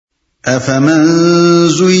أَفَمَنْ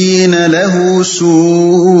زُيِّنَ لَهُ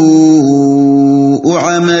سُوءُ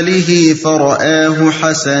عَمَلِهِ فَرَآهُ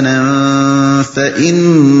حَسَنًا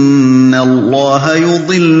فَإِنَّ اللَّهَ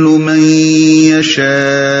يُضِلُّ مَن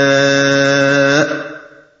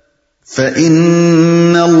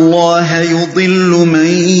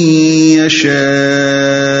يَشَاءُ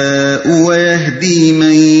وَيَهْدِي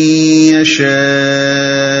مَن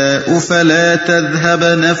يَشَاءُ فَلَا تَذْهَبَ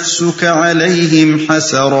نَفْسُكَ عَلَيْهِمْ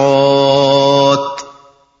حَسَرَاتٍ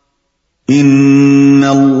إِنَّ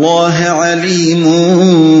اللَّهَ عَلِيمٌ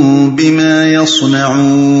بِمَا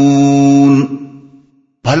يَصْنَعُونَ۔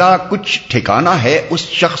 بھلا کچھ ٹھکانہ ہے اس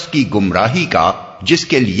شخص کی گمراہی کا جس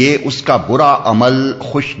کے لیے اس کا برا عمل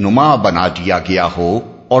خوشنما بنا دیا گیا ہو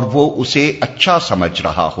اور وہ اسے اچھا سمجھ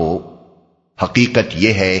رہا ہو۔ حقیقت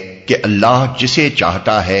یہ ہے کہ اللہ جسے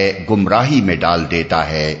چاہتا ہے گمراہی میں ڈال دیتا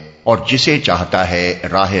ہے اور جسے چاہتا ہے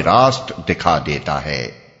راہ راست دکھا دیتا ہے۔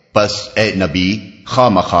 بس اے نبی، خواہ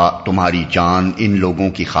مخواہ تمہاری جان ان لوگوں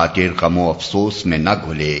کی خاطر غم و افسوس میں نہ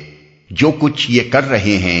گھلے، جو کچھ یہ کر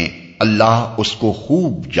رہے ہیں اللہ اس کو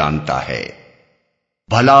خوب جانتا ہے۔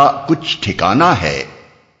 بھلا کچھ ٹھکانہ ہے۔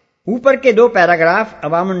 اوپر کے 2 پیراگراف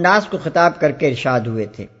عوام الناس کو خطاب کر کے ارشاد ہوئے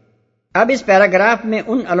تھے۔ اب اس پیراگراف میں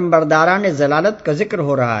ان علمبرداران ضلالت کا ذکر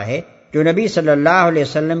ہو رہا ہے جو نبی صلی اللہ علیہ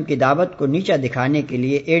وسلم کی دعوت کو نیچا دکھانے کے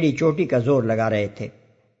لیے ایڑی چوٹی کا زور لگا رہے تھے۔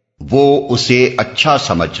 وہ اسے اچھا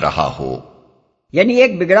سمجھ رہا ہو، یعنی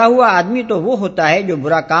ایک بگڑا ہوا آدمی تو وہ ہوتا ہے جو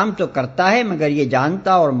برا کام تو کرتا ہے مگر یہ جانتا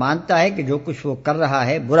اور مانتا ہے کہ جو کچھ وہ کر رہا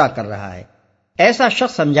ہے برا کر رہا ہے۔ ایسا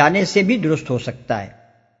شخص سمجھانے سے بھی درست ہو سکتا ہے،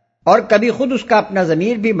 اور کبھی خود اس کا اپنا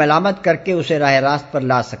ضمیر بھی ملامت کر کے اسے راہ راست پر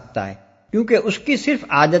لا سکتا ہے، کیونکہ اس کی صرف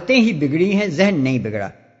عادتیں ہی بگڑی ہیں، ذہن نہیں بگڑا۔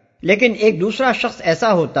 لیکن ایک دوسرا شخص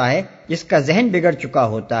ایسا ہوتا ہے جس کا ذہن بگڑ چکا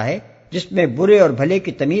ہوتا ہے، جس میں برے اور بھلے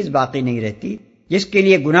کی تمیز باقی نہیں رہتی، جس کے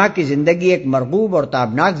لیے گناہ کی زندگی ایک مرغوب اور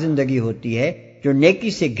تابناک زندگی ہوتی ہے، جو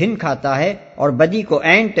نیکی سے گھن کھاتا ہے اور بدی کو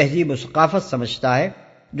عین تہذیب و ثقافت سمجھتا ہے،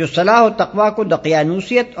 جو صلاح و تقویٰ کو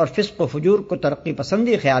دقیانوسیت اور فسق و فجور کو ترقی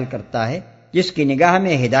پسندی خیال کرتا ہے، جس کی نگاہ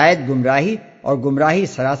میں ہدایت گمراہی اور گمراہی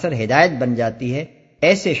سراسر ہدایت بن جاتی ہے،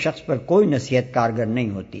 ایسے شخص پر کوئی نصیحت کارگر نہیں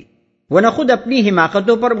ہوتی۔ وہ نہ خود اپنی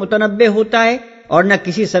حماقتوں پر متنبہ ہوتا ہے اور نہ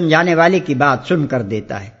کسی سمجھانے والے کی بات سن کر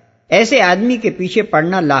دیتا ہے۔ ایسے آدمی کے پیچھے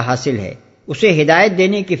پڑنا لا حاصل ہے۔ اسے ہدایت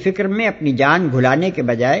دینے کی فکر میں اپنی جان گھلانے کے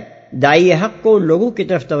بجائے داعی حق کو ان لوگوں کی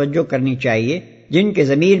طرف توجہ کرنی چاہیے جن کے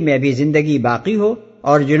ضمیر میں ابھی زندگی باقی ہو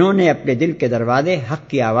اور جنہوں نے اپنے دل کے دروازے حق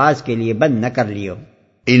کی آواز کے لیے بند نہ کر لیے ہو۔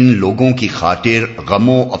 ان لوگوں کی خاطر غم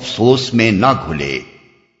و افسوس میں نہ گھلے۔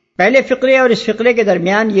 پہلے فقرے اور اس فقرے کے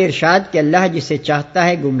درمیان یہ ارشاد کہ اللہ جسے چاہتا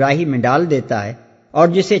ہے گمراہی میں ڈال دیتا ہے اور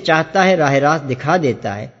جسے چاہتا ہے راہ راست دکھا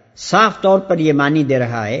دیتا ہے، صاف طور پر یہ معنی دے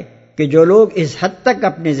رہا ہے کہ جو لوگ اس حد تک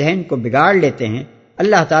اپنے ذہن کو بگاڑ لیتے ہیں،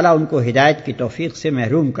 اللہ تعالیٰ ان کو ہدایت کی توفیق سے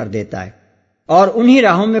محروم کر دیتا ہے اور انہی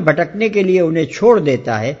راہوں میں بھٹکنے کے لیے انہیں چھوڑ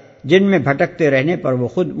دیتا ہے جن میں بھٹکتے رہنے پر وہ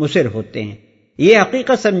خود مصر ہوتے ہیں۔ یہ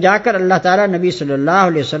حقیقت سمجھا کر اللہ تعالیٰ نبی صلی اللہ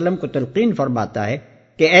علیہ وسلم کو تلقین فرماتا ہے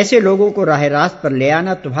کہ ایسے لوگوں کو راہ راست پر لے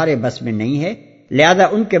آنا تمہارے بس میں نہیں ہے، لہذا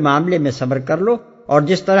ان کے معاملے میں صبر کر لو، اور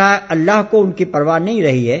جس طرح اللہ کو ان کی پرواہ نہیں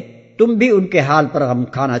رہی ہے تم بھی ان کے حال پر غم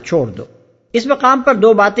کھانا چھوڑ دو۔ اس مقام پر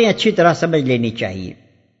 2 باتیں اچھی طرح سمجھ لینی چاہیے۔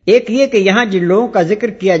 ایک یہ کہ یہاں جن لوگوں کا ذکر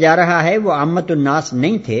کیا جا رہا ہے وہ عامت الناس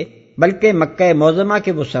نہیں تھے، بلکہ مکہ معظمہ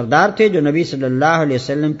کے وہ سردار تھے جو نبی صلی اللہ علیہ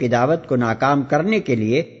وسلم کی دعوت کو ناکام کرنے کے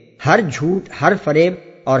لیے ہر جھوٹ، ہر فریب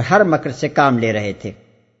اور ہر مکر سے کام لے رہے تھے۔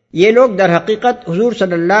 یہ لوگ در حقیقت حضور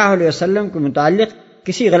صلی اللہ علیہ وسلم کے متعلق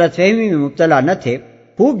کسی غلط فہمی میں مبتلا نہ تھے،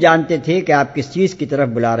 خوب جانتے تھے کہ آپ کس چیز کی طرف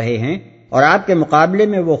بلا رہے ہیں اور آپ کے مقابلے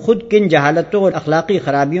میں وہ خود کن جہالتوں اور اخلاقی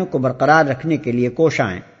خرابیوں کو برقرار رکھنے کے لیے کوشاں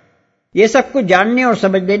ہیں۔ یہ سب کچھ جاننے اور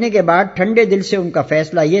سمجھ لینے کے بعد ٹھنڈے دل سے ان کا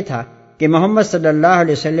فیصلہ یہ تھا کہ محمد صلی اللہ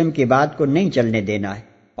علیہ وسلم کی بات کو نہیں چلنے دینا ہے،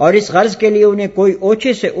 اور اس غرض کے لیے انہیں کوئی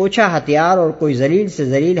اوچھے سے اوچھا ہتھیار اور کوئی ذلیل سے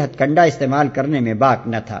ذلیل ہتھ کنڈا استعمال کرنے میں باک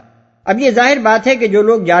نہ تھا۔ اب یہ ظاہر بات ہے کہ جو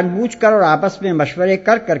لوگ جان بوجھ کر اور آپس میں مشورے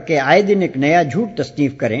کر کر کے آئے دن ایک نیا جھوٹ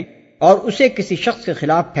تصنیف کریں اور اسے کسی شخص کے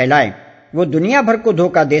خلاف پھیلائیں، وہ دنیا بھر کو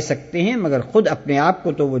دھوکہ دے سکتے ہیں، مگر خود اپنے آپ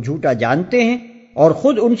کو تو وہ جھوٹا جانتے ہیں، اور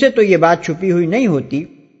خود ان سے تو یہ بات چھپی ہوئی نہیں ہوتی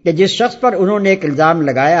کہ جس شخص پر انہوں نے ایک الزام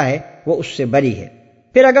لگایا ہے وہ اس سے بری ہے۔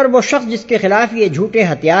 پھر اگر وہ شخص جس کے خلاف یہ جھوٹے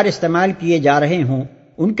ہتھیار استعمال کیے جا رہے ہوں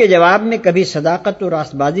ان کے جواب میں کبھی صداقت اور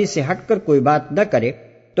راست بازی سے ہٹ کر کوئی بات نہ کرے،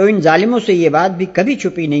 تو ان ظالموں سے یہ بات بھی کبھی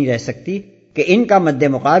چھپی نہیں رہ سکتی کہ ان کا مد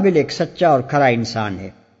مقابل ایک سچا اور کھرا انسان ہے۔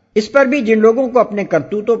 اس پر بھی جن لوگوں کو اپنے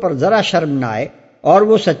کرتوتوں پر ذرا شرم نہ آئے اور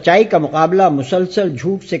وہ سچائی کا مقابلہ مسلسل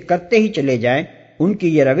جھوٹ سے کرتے ہی چلے جائیں، ان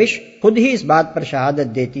کی یہ روش خود ہی اس بات پر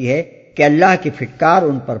شہادت دیتی ہے کہ اللہ کی پھٹکار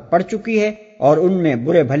ان پر پڑ چکی ہے اور ان میں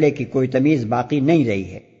برے بھلے کی کوئی تمیز باقی نہیں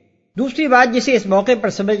رہی ہے۔ دوسری بات جسے اس موقع پر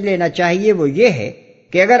سمجھ لینا چاہیے وہ یہ ہے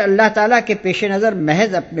کہ اگر اللہ تعالیٰ کے پیش نظر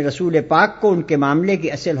محض اپنے رسول پاک کو ان کے معاملے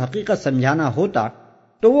کی اصل حقیقت سمجھانا ہوتا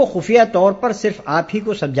تو وہ خفیہ طور پر صرف آپ ہی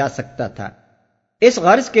کو سمجھا سکتا تھا۔ اس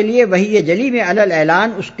غرض کے لیے وحی جلی میں علی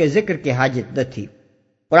اعلان اس کے ذکر کی حاجت نہ تھی۔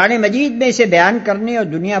 قرآن مجید میں اسے بیان کرنے اور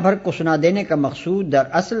دنیا بھر کو سنا دینے کا مقصود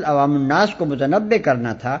دراصل عوام الناس کو متنبع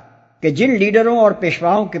کرنا تھا کہ جن لیڈروں اور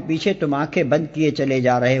پیشواؤں کے پیچھے تم آنکھیں بند کیے چلے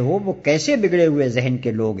جا رہے ہو وہ کیسے بگڑے ہوئے ذہن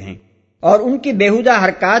کے لوگ ہیں، اور ان کی بیہودہ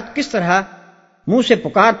حرکات کس طرح منہ سے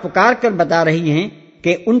پکار پکار کر بتا رہی ہیں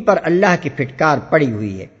کہ ان پر اللہ کی پھٹکار پڑی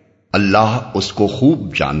ہوئی ہے۔ اللہ اس کو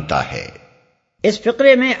خوب جانتا ہے۔ اس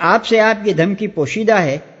فقرے میں آپ سے آپ یہ دھمکی پوشیدہ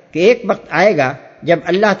ہے کہ ایک وقت آئے گا جب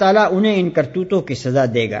اللہ تعالیٰ انہیں ان کرتوتوں کی سزا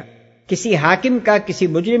دے گا۔ کسی حاکم کا کسی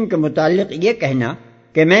مجرم کے متعلق یہ کہنا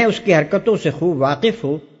کہ میں اس کی حرکتوں سے خوب واقف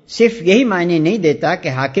ہوں صرف یہی معنی نہیں دیتا کہ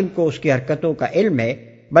حاکم کو اس کی حرکتوں کا علم ہے،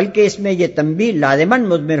 بلکہ اس میں یہ تنبیہ لازماً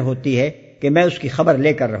مضمر ہوتی ہے کہ میں اس کی خبر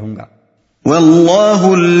لے کر رہوں گا۔ واللہ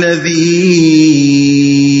الذی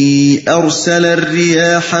ارسل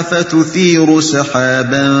الرياح فتثير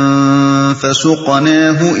سحابا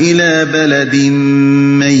فسقناه الى بلد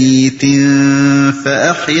ميت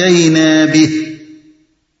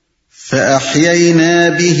فأحيينا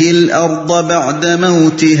به الارض بعد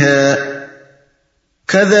موتها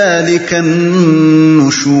كذلك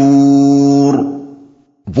النشور۔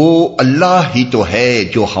 وہ اللہ ہی تو ہے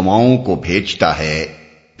جو ہواؤں کو بھیجتا ہے،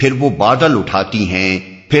 پھر وہ بادل اٹھاتی ہیں،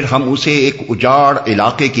 پھر ہم اسے ایک اجاڑ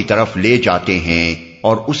علاقے کی طرف لے جاتے ہیں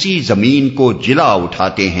اور اسی زمین کو جلا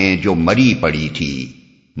اٹھاتے ہیں جو مری پڑی تھی۔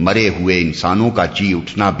 مرے ہوئے انسانوں کا جی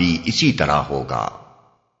اٹھنا بھی اسی طرح ہوگا۔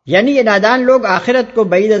 یعنی یہ نادان لوگ آخرت کو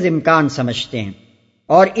بعید از امکان سمجھتے ہیں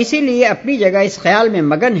اور اسی لیے اپنی جگہ اس خیال میں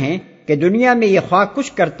مگن ہیں کہ دنیا میں یہ خواہ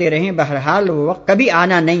کچھ کرتے رہیں، بہرحال وہ وقت کبھی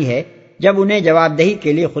آنا نہیں ہے جب انہیں جواب دہی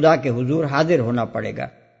کے لیے خدا کے حضور حاضر ہونا پڑے گا۔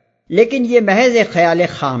 لیکن یہ محض ایک خیال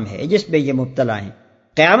خام ہے جس میں یہ مبتلا ہیں۔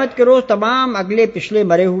 قیامت کے روز تمام اگلے پچھلے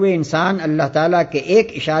مرے ہوئے انسان اللہ تعالیٰ کے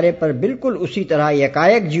ایک اشارے پر بالکل اسی طرح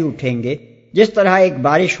یکایک جی اٹھیں گے جس طرح ایک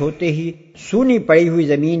بارش ہوتے ہی سونی پڑی ہوئی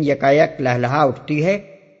زمین یکایک لہلہا اٹھتی ہے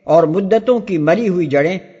اور مدتوں کی مری ہوئی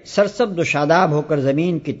جڑیں سرسبز و شاداب ہو کر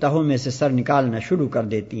زمین کی تہوں میں سے سر نکالنا شروع کر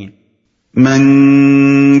دیتی ہیں۔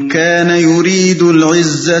 من كان يريد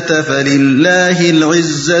العزة فلله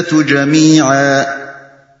العزة جميعا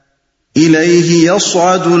إليه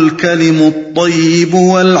يصعد الكلم الطيب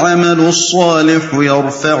والعمل الصالح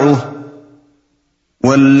يرفعه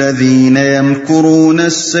والذين يمكرون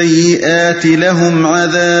السيئات لهم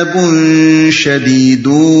عذاب شديد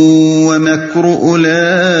ومكر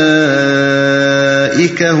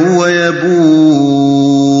أولئك هو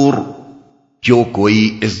يبور۔ جو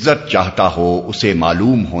کوئی عزت چاہتا ہو اسے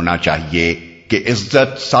معلوم ہونا چاہیے کہ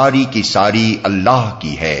عزت ساری کی ساری اللہ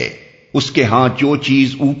کی ہے۔ اس کے ہاں جو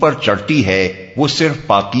چیز اوپر چڑھتی ہے وہ صرف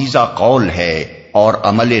پاکیزہ قول ہے اور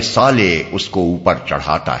عمل صالح اس کو اوپر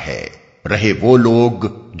چڑھاتا ہے۔ رہے وہ لوگ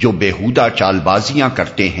جو بیہودہ چال بازیاں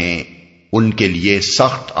کرتے ہیں ان کے لیے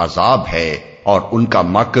سخت عذاب ہے اور ان کا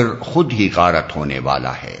مکر خود ہی غارت ہونے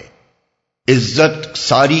والا ہے۔ عزت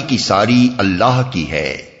ساری کی ساری اللہ کی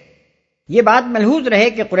ہے۔ یہ بات ملحوظ رہے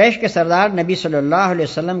کہ قریش کے سردار نبی صلی اللہ علیہ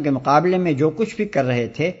وسلم کے مقابلے میں جو کچھ بھی کر رہے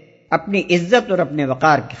تھے اپنی عزت اور اپنے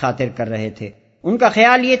وقار کی خاطر کر رہے تھے۔ ان کا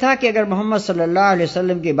خیال یہ تھا کہ اگر محمد صلی اللہ علیہ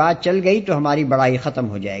وسلم کی بات چل گئی تو ہماری بڑائی ختم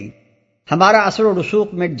ہو جائے گی، ہمارا اثر و رسوخ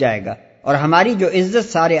مٹ جائے گا اور ہماری جو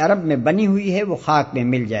عزت سارے عرب میں بنی ہوئی ہے وہ خاک میں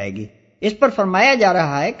مل جائے گی۔ اس پر فرمایا جا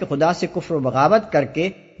رہا ہے کہ خدا سے کفر و بغاوت کر کے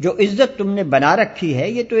جو عزت تم نے بنا رکھی ہے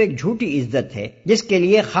یہ تو ایک جھوٹی عزت ہے جس کے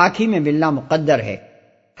لیے خاک ہی میں ملنا مقدر ہے۔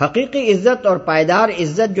 حقیقی عزت اور پائیدار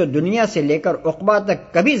عزت جو دنیا سے لے کر عقبہ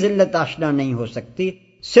تک کبھی ذلت آشنا نہیں ہو سکتی،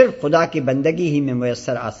 صرف خدا کی بندگی ہی میں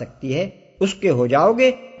میسر آ سکتی ہے۔ اس کے ہو جاؤ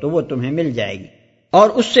گے تو وہ تمہیں مل جائے گی اور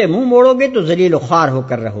اس سے منہ موڑو گے تو ذلیل و خوار ہو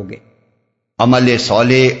کر رہو گے۔ عمل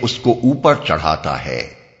صالح اس کو اوپر چڑھاتا ہے۔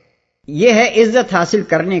 یہ ہے عزت حاصل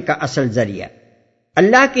کرنے کا اصل ذریعہ۔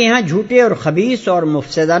 اللہ کے یہاں جھوٹے اور خبیث اور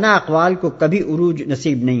مفسدانہ اقوال کو کبھی عروج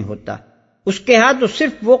نصیب نہیں ہوتا۔ اس کے ہاں تو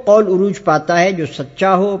صرف وہ قول عروج پاتا ہے جو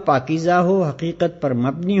سچا ہو، پاکیزہ ہو، حقیقت پر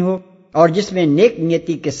مبنی ہو اور جس میں نیک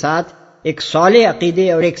نیتی کے ساتھ ایک صالح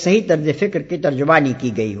عقیدے اور ایک صحیح طرز فکر کی ترجمانی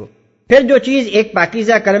کی گئی ہو۔ پھر جو چیز ایک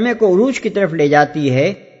پاکیزہ کلمے کو عروج کی طرف لے جاتی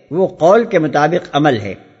ہے وہ قول کے مطابق عمل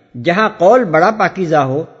ہے۔ جہاں قول بڑا پاکیزہ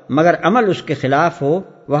ہو مگر عمل اس کے خلاف ہو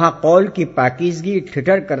وہاں قول کی پاکیزگی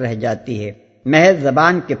ٹھٹر کر رہ جاتی ہے۔ محض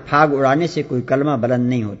زبان کے پھاگ اڑانے سے کوئی کلمہ بلند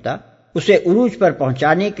نہیں ہوتا، اسے عروج پر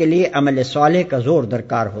پہنچانے کے لیے عمل صالح کا زور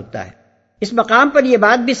درکار ہوتا ہے۔ اس مقام پر یہ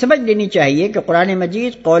بات بھی سمجھ لینی چاہیے کہ قرآن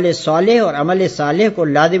مجید قول صالح اور عمل صالح کو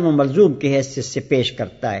لازم و ملزوم کی حیثیت سے پیش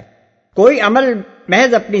کرتا ہے۔ کوئی عمل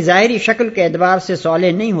محض اپنی ظاہری شکل کے اعتبار سے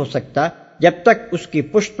صالح نہیں ہو سکتا جب تک اس کی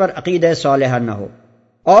پشت پر عقیدہ صالحہ نہ ہو،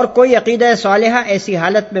 اور کوئی عقیدہ صالحہ ایسی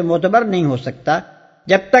حالت میں معتبر نہیں ہو سکتا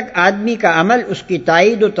جب تک آدمی کا عمل اس کی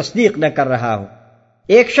تائید و تصدیق نہ کر رہا ہو۔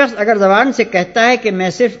 ایک شخص اگر زبان سے کہتا ہے کہ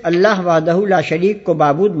میں صرف اللہ وحدہ لا شریک کو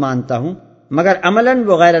معبود مانتا ہوں، مگر عملاً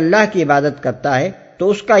وہ غیر اللہ کی عبادت کرتا ہے، تو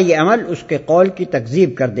اس کا یہ عمل اس کے قول کی تکذیب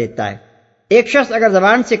کر دیتا ہے۔ ایک شخص اگر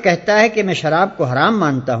زبان سے کہتا ہے کہ میں شراب کو حرام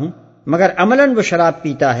مانتا ہوں، مگر عملاً وہ شراب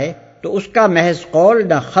پیتا ہے، تو اس کا محض قول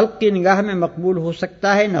نہ خلق کی نگاہ میں مقبول ہو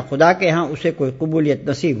سکتا ہے، نہ خدا کے ہاں اسے کوئی قبولیت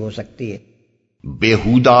نصیب ہو سکتی ہے۔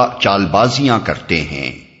 بیہودہ چال بازیاں کرتے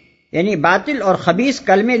ہیں، یعنی باطل اور خبیث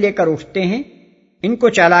کلمے لے کر اٹھتے ہیں، ان کو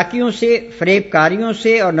چالاکیوں سے، فریب کاریوں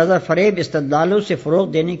سے اور نظر فریب استدلالوں سے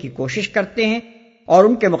فروغ دینے کی کوشش کرتے ہیں، اور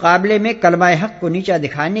ان کے مقابلے میں کلمہ حق کو نیچا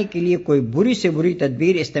دکھانے کے لیے کوئی بری سے بری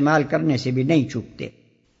تدبیر استعمال کرنے سے بھی نہیں چوکتے۔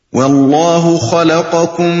 واللہ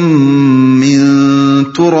خلقکم من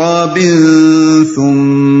تراب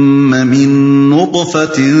ثم من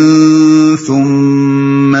نطفة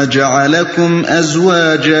ثم جعلکم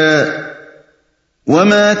ازواجا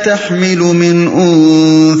وما تحمل من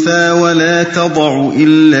انثى ولا تضع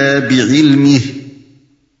الا بعلمه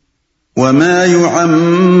وما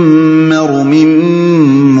يعمر من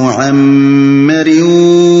معمر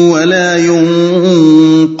ولا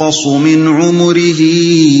ينقص من عمره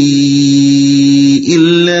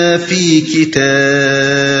إلا في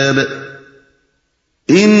كتاب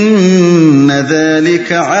إن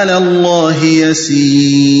ذلك على الله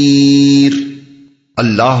يسير۔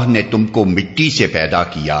 اللہ نے تم کو مٹی سے پیدا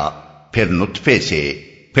کیا، پھر نطفے سے،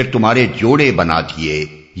 پھر تمہارے جوڑے بنا دیے،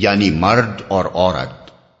 یعنی مرد اور عورت۔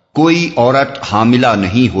 کوئی عورت حاملہ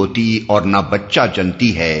نہیں ہوتی اور نہ بچہ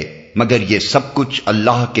جنتی ہے، مگر یہ سب کچھ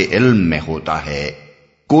اللہ کے علم میں ہوتا ہے۔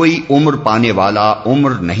 کوئی عمر پانے والا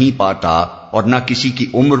عمر نہیں پاتا اور نہ کسی کی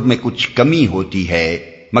عمر میں کچھ کمی ہوتی ہے،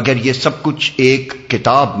 مگر یہ سب کچھ ایک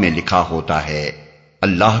کتاب میں لکھا ہوتا ہے۔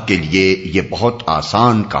 اللہ کے لیے یہ بہت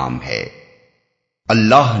آسان کام ہے۔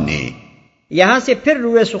 اللہ نے یہاں سے پھر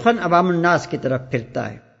روئے سخن عوام الناس کی طرف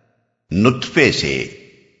پھرتا ہے۔ نطفے سے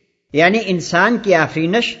یعنی انسان کی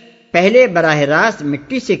آفرینش پہلے براہ راست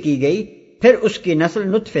مٹی سے کی گئی، پھر اس کی نسل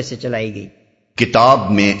نطفے سے چلائی گئی۔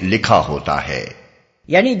 کتاب میں لکھا ہوتا ہے،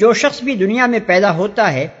 یعنی جو شخص بھی دنیا میں پیدا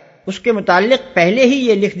ہوتا ہے اس کے متعلق پہلے ہی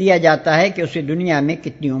یہ لکھ دیا جاتا ہے کہ اسے دنیا میں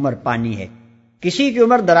کتنی عمر پانی ہے۔ کسی کی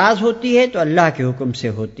عمر دراز ہوتی ہے تو اللہ کے حکم سے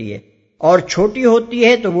ہوتی ہے، اور چھوٹی ہوتی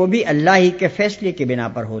ہے تو وہ بھی اللہ ہی کے فیصلے کی بنا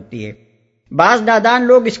پر ہوتی ہے۔ بعض نادان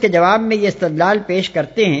لوگ اس کے جواب میں یہ استدلال پیش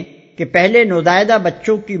کرتے ہیں کہ پہلے نوزائیدہ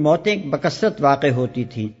بچوں کی موتیں بکثرت واقع ہوتی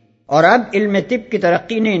تھیں، اور اب علم طب کی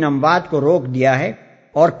ترقی نے ان اموات کو روک دیا ہے،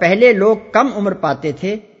 اور پہلے لوگ کم عمر پاتے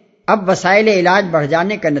تھے، اب وسائل علاج بڑھ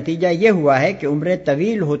جانے کا نتیجہ یہ ہوا ہے کہ عمریں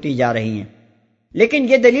طویل ہوتی جا رہی ہیں۔ لیکن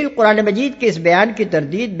یہ دلیل قرآن مجید کے اس بیان کی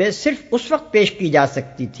تردید میں صرف اس وقت پیش کی جا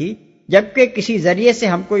سکتی تھی جبکہ کسی ذریعے سے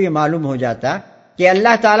ہم کو یہ معلوم ہو جاتا کہ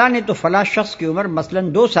اللہ تعالیٰ نے تو فلاں شخص کی عمر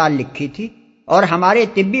مثلاً 2 سال لکھی تھی اور ہمارے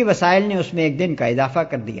طبی وسائل نے اس میں 1 دن کا اضافہ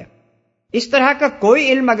کر دیا۔ اس طرح کا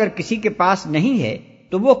کوئی علم اگر کسی کے پاس نہیں ہے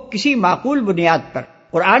تو وہ کسی معقول بنیاد پر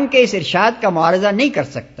قرآن کے اس ارشاد کا معارضہ نہیں کر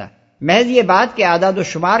سکتا۔ محض یہ بات کہ اعداد و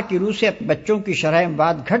شمار کی روح سے بچوں کی شرح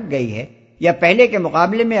اموات گھٹ گئی ہے یا پہلے کے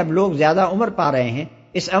مقابلے میں اب لوگ زیادہ عمر پا رہے ہیں،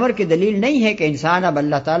 اس امر کی دلیل نہیں ہے کہ انسان اب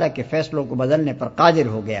اللہ تعالیٰ کے فیصلوں کو بدلنے پر قادر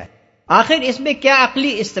ہو گیا ہے۔ آخر اس میں کیا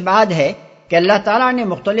عقلی استبعاد ہے کہ اللہ تعالیٰ نے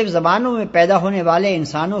مختلف زمانوں میں پیدا ہونے والے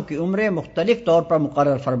انسانوں کی عمریں مختلف طور پر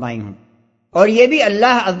مقرر فرمائی ہوں، اور یہ بھی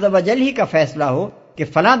اللہ عز و جل ہی کا فیصلہ ہو کہ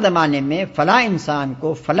فلاں زمانے میں فلاں انسان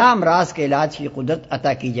کو فلاں امراض کے علاج کی قدرت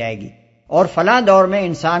عطا کی جائے گی، اور فلاں دور میں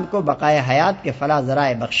انسان کو بقائے حیات کے فلاں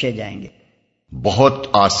ذرائع بخشے جائیں گے۔ بہت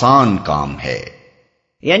آسان کام ہے۔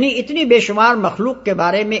 یعنی اتنی بے شمار مخلوق کے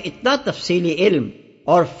بارے میں اتنا تفصیلی علم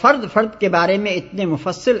اور فرد فرد کے بارے میں اتنے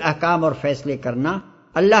مفصل احکام اور فیصلے کرنا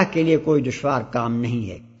اللہ کے لیے کوئی دشوار کام نہیں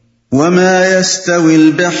ہے۔ وما يستوي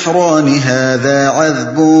البحران هذا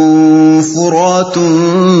عذب فرات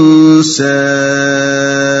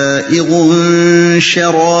سائغ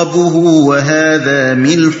شرابه وهذا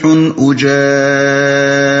ملح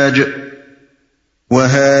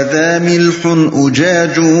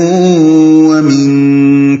أجاج ومن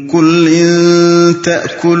كل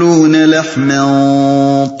تأكلون لحما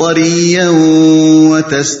طريا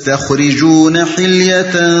وتستخرجون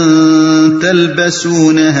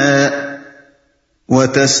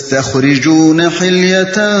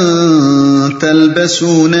حلية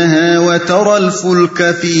تلبسونها وترى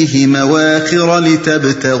الفلك فيه مواخر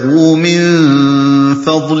لتبتغوا من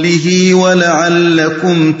فضله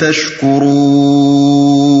ولعلكم تشكرون۔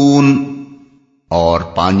 اور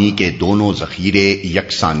پانی کے دونوں ذخیرے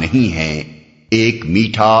یکساں نہیں ہیں، ایک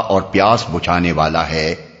میٹھا اور پیاس بجھانے والا ہے،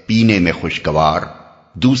 پینے میں خوشگوار،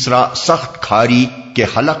 دوسرا سخت کھاری کہ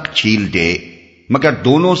حلق چھیل دے، مگر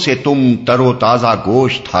دونوں سے تم تر و تازہ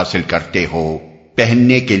گوشت حاصل کرتے ہو،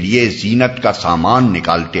 پہننے کے لیے زینت کا سامان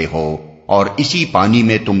نکالتے ہو، اور اسی پانی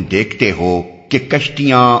میں تم دیکھتے ہو کہ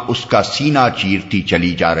کشتیاں اس کا سینہ چیرتی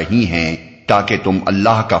چلی جا رہی ہیں تاکہ تم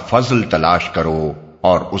اللہ کا فضل تلاش کرو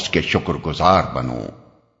اور اس کے شکر گزار بنو۔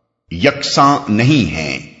 یکساں نہیں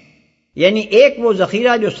ہیں، یعنی ایک وہ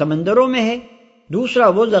ذخیرہ جو سمندروں میں ہے، دوسرا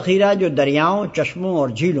وہ ذخیرہ جو دریاؤں، چشموں اور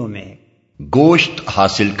جھیلوں میں ہے۔ گوشت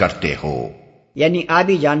حاصل کرتے ہو، یعنی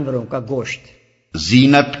آبی جانوروں کا گوشت۔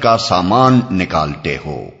 زینت کا سامان نکالتے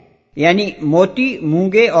ہو، یعنی موتی،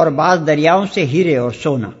 مونگے اور بعض دریاؤں سے ہیرے اور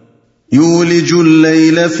سونا۔ یولج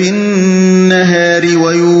اللیل فی النہار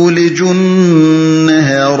ویولج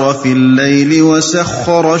النہار فی اللیل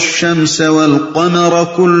وسخر الشمس والقمر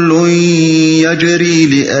کل یجری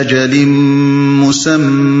لأجل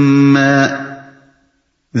مسمی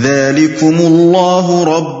ذلکم اللہ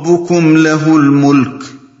ربکم لہ الملک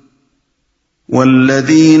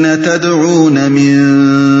والذین تدعون من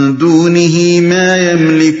دونه ما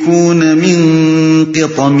يملكون من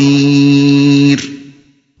قطمیر۔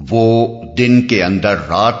 وہ دن کے اندر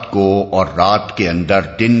رات کو اور رات کے اندر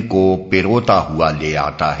دن کو پیروتا ہوا لے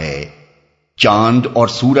آتا ہے، چاند اور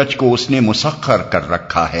سورج کو اس نے مسخر کر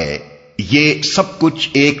رکھا ہے، یہ سب کچھ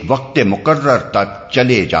ایک وقت مقرر تک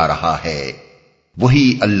چلے جا رہا ہے۔ وہی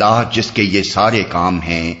اللہ جس کے یہ سارے کام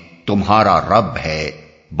ہیں تمہارا رب ہے،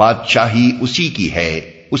 بادشاہی اسی کی ہے،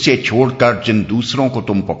 اسے چھوڑ کر جن دوسروں کو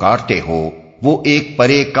تم پکارتے ہو وہ ایک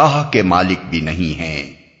پرے کاہ کے مالک بھی نہیں ہیں۔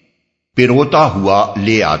 پیروتا ہوا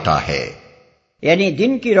لے آتا ہے، یعنی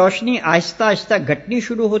دن کی روشنی آہستہ آہستہ گھٹنی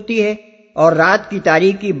شروع ہوتی ہے اور رات کی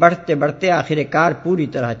تاریکی بڑھتے بڑھتے آخر کار پوری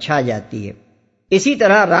طرح چھا جاتی ہے۔ اسی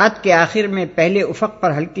طرح رات کے آخر میں پہلے افق پر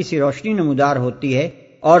ہلکی سی روشنی نمودار ہوتی ہے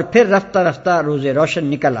اور پھر رفتہ رفتہ روز روشن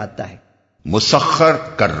نکل آتا ہے۔ مسخر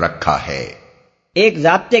کر رکھا ہے، ایک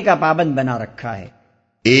ضابطے کا پابند بنا رکھا ہے۔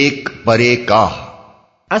 ایک پرے کاہ،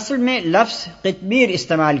 اصل میں لفظ قطمیر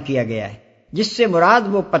استعمال کیا گیا ہے، جس سے مراد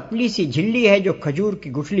وہ پتلی سی جھلی ہے جو کھجور کی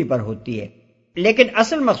گٹھلی پر ہوتی ہے، لیکن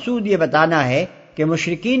اصل مقصود یہ بتانا ہے کہ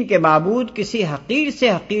مشرکین کے معبود کسی حقیر سے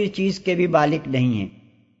حقیر چیز کے بھی مالک نہیں ہیں،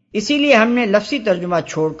 اسی لیے ہم نے لفظی ترجمہ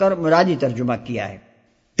چھوڑ کر مرادی ترجمہ کیا ہے۔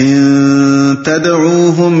 ان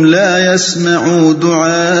تدعوهم لا يسمعوا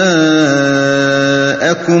دعاءكم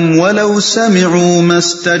ولو سمعوا ما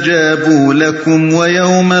استجابوا لكم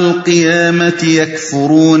ويوم القيامة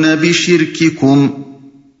يكفرون بشرككم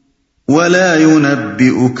ولا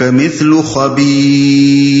ينبئك مثل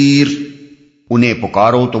خبير۔ انہیں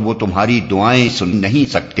پکارو تو وہ تمہاری دعائیں سن نہیں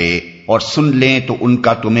سکتے، اور سن لیں تو ان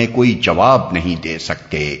کا تمہیں کوئی جواب نہیں دے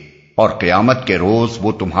سکتے، اور قیامت کے روز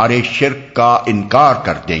وہ تمہارے شرک کا انکار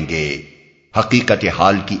کر دیں گے۔ حقیقت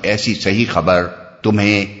حال کی ایسی صحیح خبر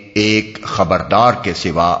تمہیں ایک خبردار کے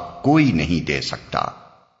سوا کوئی نہیں دے سکتا،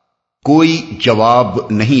 کوئی جواب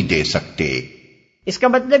نہیں دے سکتے۔ اس کا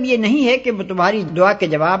مطلب یہ نہیں ہے کہ وہ تمہاری دعا کے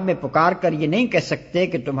جواب میں پکار کر یہ نہیں کہہ سکتے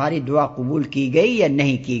کہ تمہاری دعا قبول کی گئی یا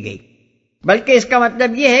نہیں کی گئی، بلکہ اس کا مطلب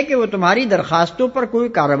یہ ہے کہ وہ تمہاری درخواستوں پر کوئی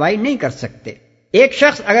کارروائی نہیں کر سکتے۔ ایک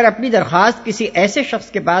شخص اگر اپنی درخواست کسی ایسے شخص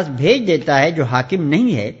کے پاس بھیج دیتا ہے جو حاکم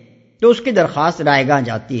نہیں ہے تو اس کی درخواست رائے گاہ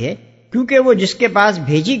جاتی ہے، کیونکہ وہ جس کے پاس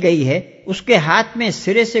بھیجی گئی ہے اس کے ہاتھ میں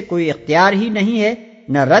سرے سے کوئی اختیار ہی نہیں ہے،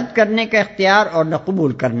 نہ رد کرنے کا اختیار اور نہ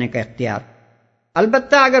قبول کرنے کا اختیار۔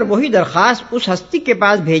 البتہ اگر وہی درخواست اس ہستی کے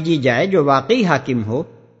پاس بھیجی جائے جو واقعی حاکم ہو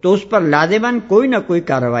تو اس پر لازماً کوئی نہ کوئی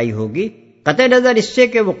کارروائی ہوگی، قطع نظر اس سے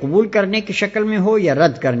کہ وہ قبول کرنے کی شکل میں ہو یا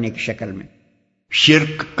رد کرنے کی شکل میں۔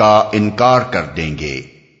 شرک کا انکار کر دیں گے،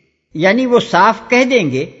 یعنی وہ صاف کہہ دیں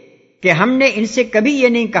گے کہ ہم نے ان سے کبھی یہ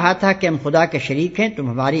نہیں کہا تھا کہ ہم خدا کے شریک ہیں، تم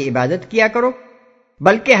ہماری عبادت کیا کرو،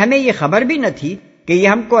 بلکہ ہمیں یہ خبر بھی نہ تھی کہ یہ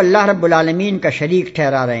ہم کو اللہ رب العالمین کا شریک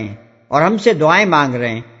ٹھہرا رہے ہیں اور ہم سے دعائیں مانگ رہے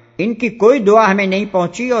ہیں۔ ان کی کوئی دعا ہمیں نہیں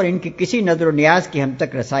پہنچی اور ان کی کسی نظر و نیاز کی ہم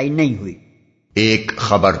تک رسائی نہیں ہوئی۔ ایک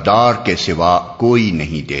خبردار کے سوا کوئی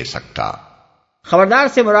نہیں دے سکتا۔ خبردار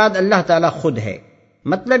سے مراد اللہ تعالیٰ خود ہے۔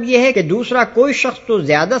 مطلب یہ ہے کہ دوسرا کوئی شخص تو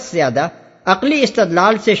زیادہ سے زیادہ عقلی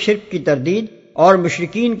استدلال سے شرک کی تردید اور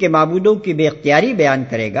مشرکین کے معبودوں کی بے اختیاری بیان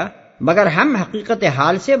کرے گا، مگر ہم حقیقت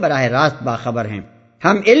حال سے براہ راست باخبر ہیں۔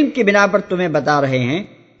 ہم علم کی بنا پر تمہیں بتا رہے ہیں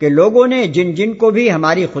کہ لوگوں نے جن جن کو بھی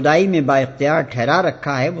ہماری خدائی میں با اختیار ٹھہرا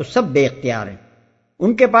رکھا ہے وہ سب بے اختیار ہیں،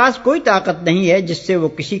 ان کے پاس کوئی طاقت نہیں ہے جس سے وہ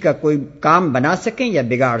کسی کا کوئی کام بنا سکیں یا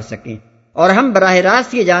بگاڑ سکیں، اور ہم براہ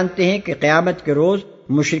راست یہ جانتے ہیں کہ قیامت کے روز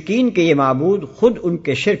مشرکین کے یہ معبود خود ان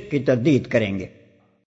کے شرک کی تردید کریں گے۔